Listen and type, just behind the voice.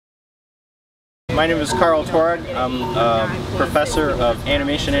My name is Carl Twarog. I'm a professor of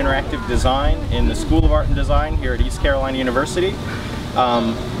animation interactive design in the School of Art and Design here at East Carolina University.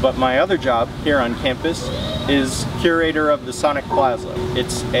 But my other job here on campus is curator of the Sonic Plaza.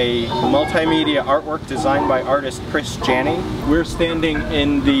 It's a multimedia artwork designed by artist Chris Janney. We're standing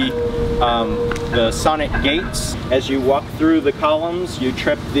in the Sonic gates. As you walk through the columns, you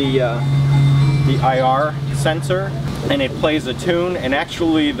trip the IR sensor, and it plays a tune, and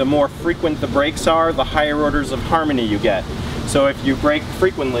actually the more frequent the breaks are, the higher orders of harmony you get. So if you break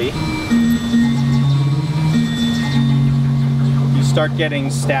frequently, you start getting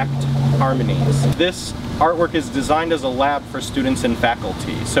stacked harmonies. This artwork is designed as a lab for students and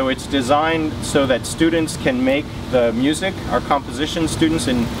faculty. So it's designed so that students can make the music. Our composition students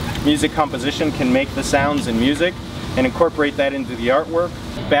in music composition can make the sounds in music and incorporate that into the artwork.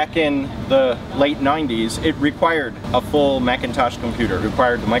 Back in the late 90s, it required a full Macintosh computer. It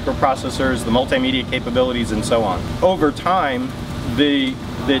required the microprocessors, the multimedia capabilities, and so on. Over time, the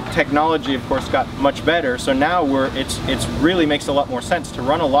technology, of course, got much better, so now it's really makes a lot more sense to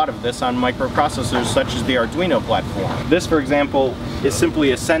run a lot of this on microprocessors such as the Arduino platform. This, for example, is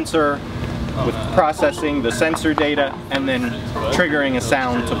simply a sensor with processing the sensor data and then triggering a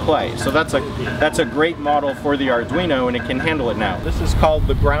sound to play. So that's a great model for the Arduino, and it can handle it now. This is called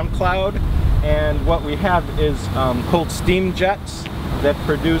the ground cloud, and what we have is cold steam jets that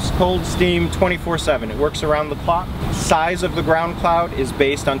produce cold steam 24/7. It works around the clock. Size of the ground cloud is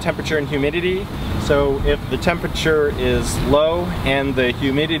based on temperature and humidity. So if the temperature is low and the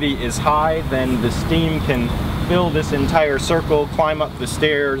humidity is high, then the steam can fill this entire circle, climb up the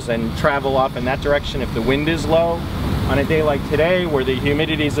stairs, and travel off in that direction if the wind is low. On a day like today, where the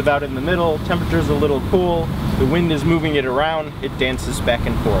humidity is about in the middle, temperature's a little cool, the wind is moving it around, it dances back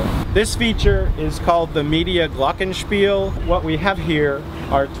and forth. This feature is called the Media Glockenspiel. What we have here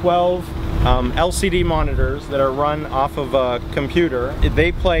are 12 LCD monitors that are run off of a computer.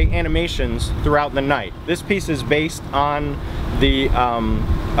 They play animations throughout the night. This piece is based on the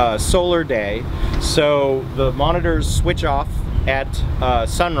solar day, so the monitors switch off at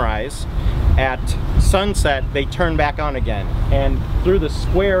sunrise. At sunset, they turn back on again, and through the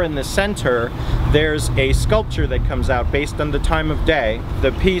square in the center there's a sculpture that comes out based on the time of day.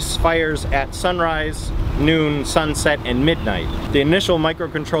 The piece fires at sunrise, noon, sunset, and midnight. The initial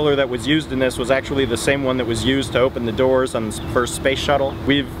microcontroller that was used in this was actually the same one that was used to open the doors on the first space shuttle.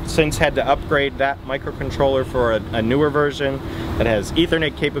 We've since had to upgrade that microcontroller for a newer version that has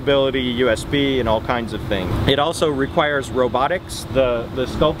Ethernet capability, USB, and all kinds of things. It also requires robotics. The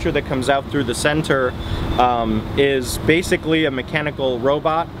sculpture that comes out through the center is basically a mechanical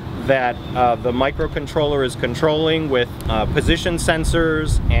robot that the microcontroller is controlling with position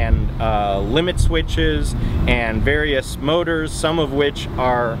sensors and limit switches and various motors, some of which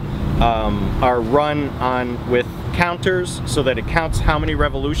are run on with counters so that it counts how many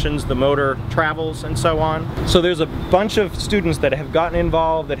revolutions the motor travels and so on. So there's a bunch of students that have gotten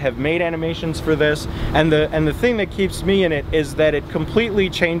involved, that have made animations for this, and the thing that keeps me in it is that it completely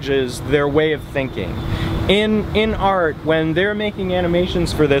changes their way of thinking. In art, when they're making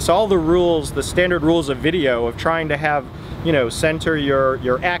animations for this, all the rules, the standard rules of video of trying to have, you know, center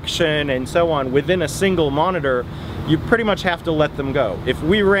your action and so on within a single monitor, you pretty much have to let them go. If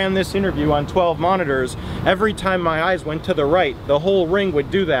we ran this interview on 12 monitors, every time my eyes went to the right, the whole ring would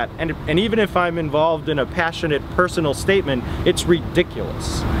do that. And even if I'm involved in a passionate personal statement, it's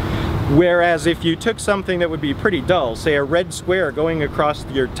ridiculous. Whereas if you took something that would be pretty dull, say a red square going across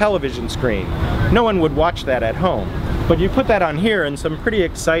your television screen, no one would watch that at home. But you put that on here and some pretty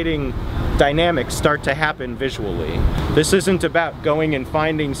exciting dynamics start to happen visually. This isn't about going and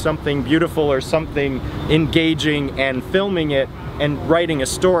finding something beautiful or something engaging and filming it and writing a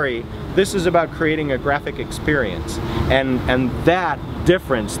story. This is about creating a graphic experience. And that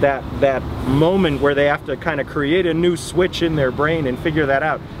difference, that moment where they have to kind of create a new switch in their brain and figure that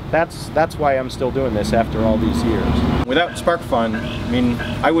out, that's why I'm still doing this after all these years. Without SparkFun, I mean,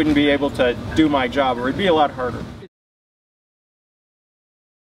 I wouldn't be able to do my job, or it'd be a lot harder.